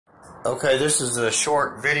Okay, this is a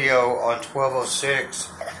short video on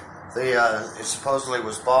 1206. It supposedly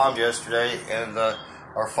was bombed yesterday and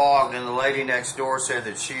or fogged, and the lady next door said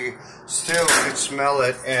that she still could smell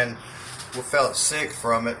it and felt sick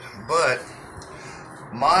from it. But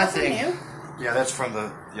my thing, that's from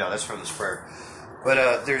the sprayer.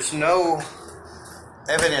 But there's no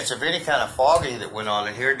evidence of any kind of fogging that went on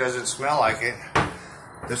in here. It doesn't smell like it.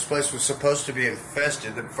 This place was supposed to be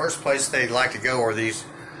infested. The first place they'd like to go are these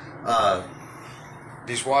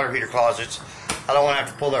water heater closets. I don't want to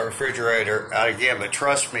have to pull that refrigerator out again, but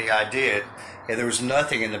trust me, I did. And there was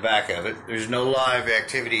nothing in the back of it. There's no live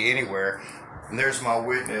activity anywhere. And there's my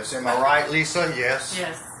witness. Am I right, Lisa? Yes?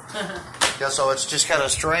 Yes. Yeah, so it's just kind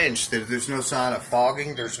of strange that there's no sign of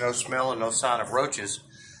fogging, there's no smell, and no sign of roaches.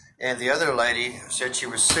 And the other lady said she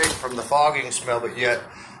was sick from the fogging smell, but yet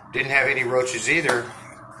didn't have any roaches either.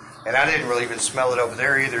 And I didn't really even smell it over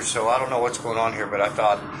there either, so I don't know what's going on here, but I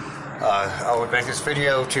thought I would make this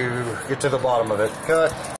video to get to the bottom of it. Cut.